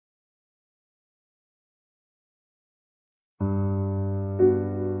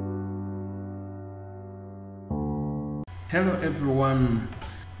Hello everyone,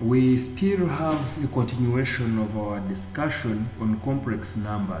 we still have a continuation of our discussion on complex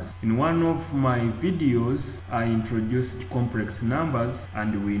numbers. In one of my videos, I introduced complex numbers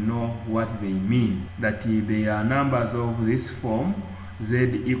and we know what they mean. That they are numbers of this form,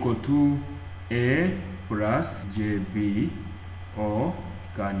 z equal to a plus jb, or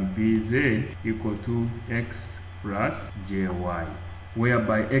can be z equal to x plus jy,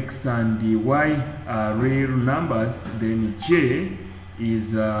 whereby x and y are real numbers, then j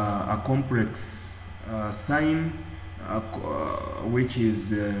is a complex sign which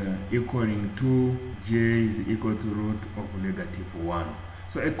is equaling to j is equal to root of -1.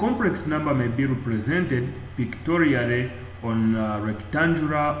 So a complex number may be represented pictorially on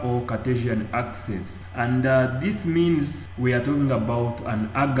rectangular or Cartesian axis, and this means we are talking about an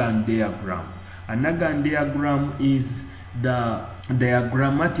ARGAND diagram. An ARGAND diagram is the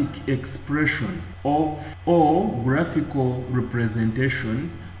diagrammatic expression of or graphical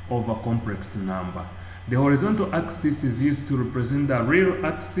representation of a complex number. The horizontal axis is used to represent the real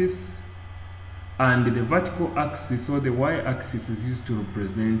axis, and the vertical axis or the y-axis is used to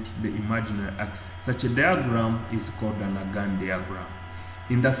represent the imaginary axis. Such a diagram is called an ARGAND diagram.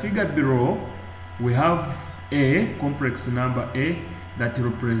 In the figure below, we have a complex number a that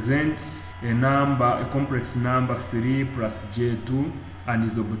represents a complex number 3 plus j2, and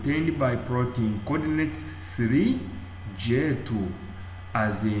is obtained by plotting coordinates 3, j2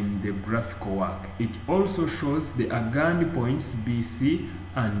 as in the graphical work. It also shows the ARGAND points B, C,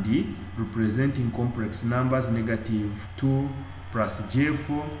 and D, representing complex numbers -2 plus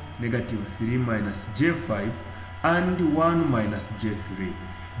j4, -3 minus j5, and 1 minus j3.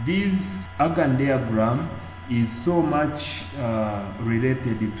 This ARGAND diagram is so much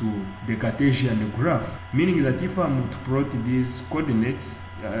related to the Cartesian graph, meaning that if I'm to plot these coordinates,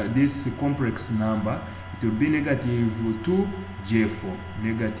 this complex number, it will be -2 j4,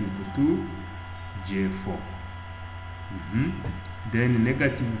 -2 j4, then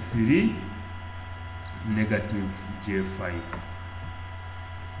 -3 j5,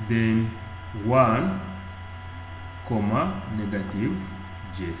 then 1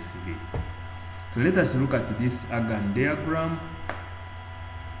 j3. So let us look at this ARGAND diagram.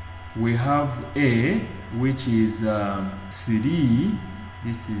 We have A, which is 3,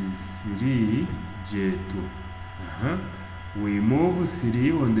 this is 3 j2. We move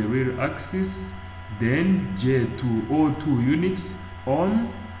 3 on the real axis, then j2 or 2 units on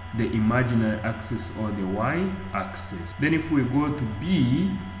the imaginary axis or the y-axis. Then if we go to B,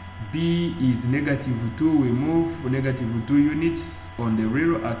 B is -2, we move -2 units on the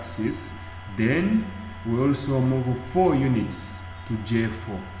real axis, then we also move 4 units to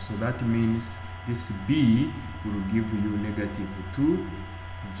j4. So that means this B will give you -2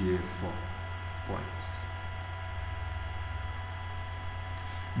 j4 points.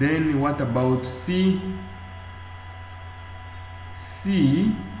 Then what about C?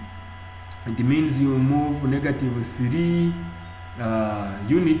 C, it means you move -3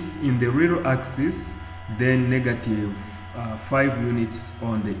 units in the real axis, then -5 units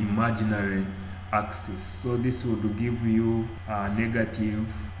on the imaginary axis. So this would give you -3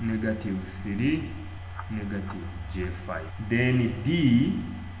 j5. Then D,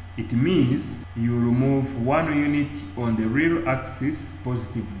 it means you remove 1 unit on the real axis,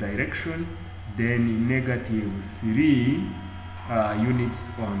 positive direction, then -3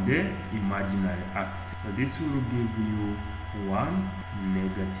 units on the imaginary axis. So this will give you 1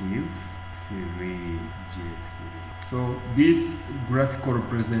 -3 j3. So this graphical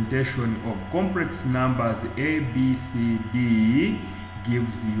representation of complex numbers A, B, C, D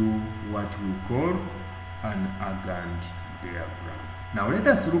gives you what we call an ARGAND diagram. Now let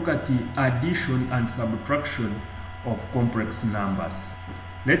us look at the addition and subtraction of complex numbers.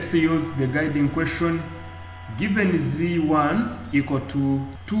 Let's use the guiding question. Given z1 equal to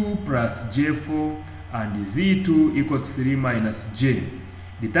 2 plus j4 and z2 equals 3 minus j,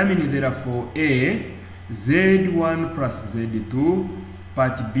 determine therefore A, z1 plus z2,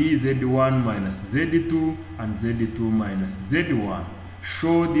 part B, z1 minus z2, and z2 minus z1.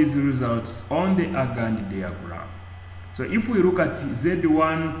 Show these results on the ARGAND diagram. So if we look at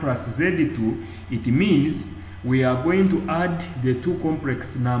z1 plus z2, it means we are going to add the two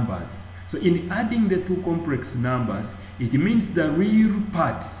complex numbers. So in adding the two complex numbers, it means the real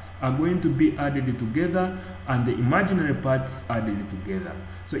parts are going to be added together and the imaginary parts added together.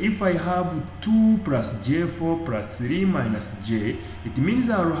 So if I have 2 plus j4 plus 3 minus j, it means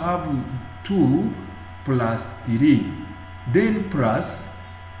I will have 2 plus 3, then plus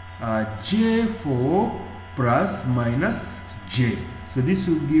j4 plus minus j. So this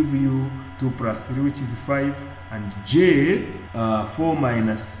will give you 2 plus 3, which is 5, and j, 4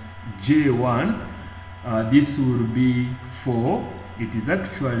 minus j1, this will be 4. It is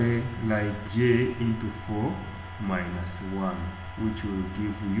actually like j into 4 minus 1, which will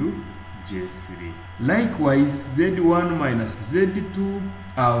give you j3. Likewise, z1 minus z2,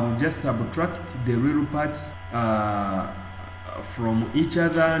 I'll just subtract the real parts from each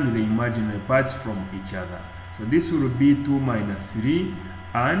other and the imaginary parts from each other. So this will be 2 minus 3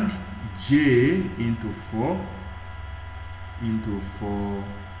 and j into 4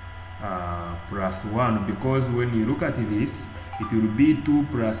 plus 1, because when you look at this, it will be 2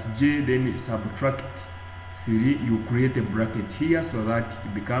 plus j, then subtract 3, you create a bracket here so that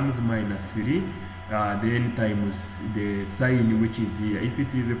it becomes minus 3, then times the sign which is here. If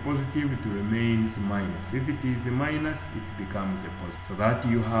it is a positive, it remains minus. If it is a minus, it becomes a positive. So that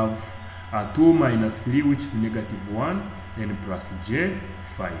you have 2 minus 3, which is negative 1, then plus j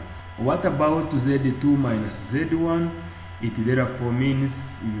 5. What about z2 minus z1? It therefore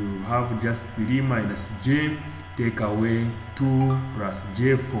means you have just 3 minus j, take away 2 plus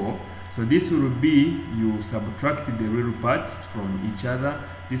j4. So this will be, you subtract the real parts from each other.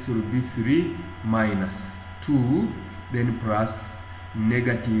 This will be 3 minus 2, then plus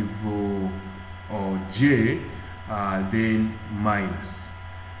negative j, then minus.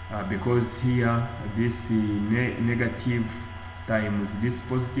 Because here this negative times this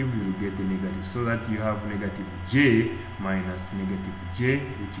positive, you will get a negative. So that you have negative j minus negative j,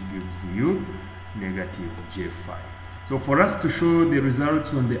 which gives you negative j5. So for us to show the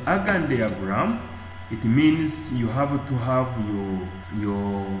results on the ARGAND diagram, it means you have to have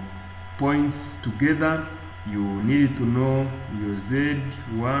your points together. You need to know your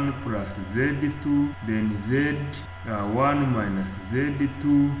z1 plus z2, then z1 minus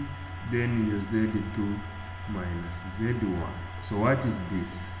z2, then your z2 minus z1. So what is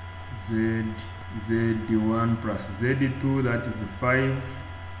this? z1 plus z2, that is 5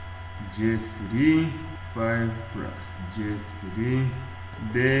 j3, 5 plus j3.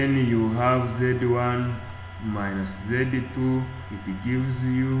 Then you have z1 minus z2, it gives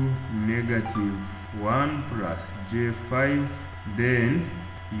you negative 1 plus j5. Then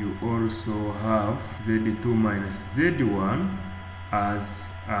you also have z2 minus z1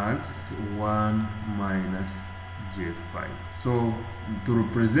 as 1 minus j5. So to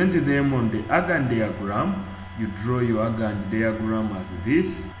represent them on the ARGAND diagram, you draw your ARGAND diagram as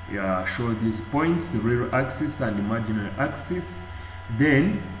this. Show these points, the real axis and imaginary axis.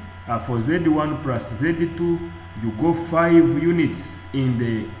 Then for z1 plus z2, you go 5 units in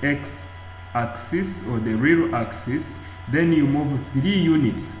the x-axis or the real axis. Then you move 3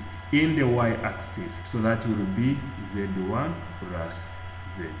 units in the y-axis. So that will be z1 plus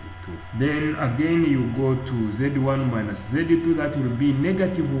z2. Then again you go to z1 minus z2, that will be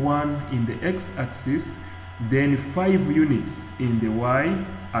negative 1 in the x-axis, then 5 units in the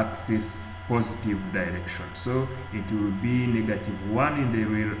y-axis positive direction. So it will be negative 1 in the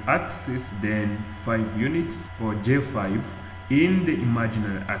real axis, then 5 units or j5 in the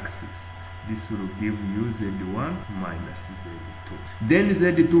imaginary axis. This will give you z1 minus z2. Then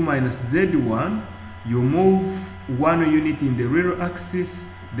z2 minus z1, you move 1 unit in the real axis,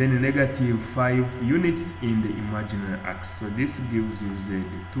 then negative 5 units in the imaginary axis. So this gives you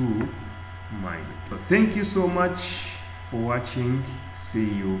z2 minus. So thank you so much for watching. See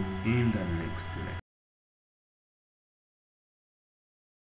you in the next lecture.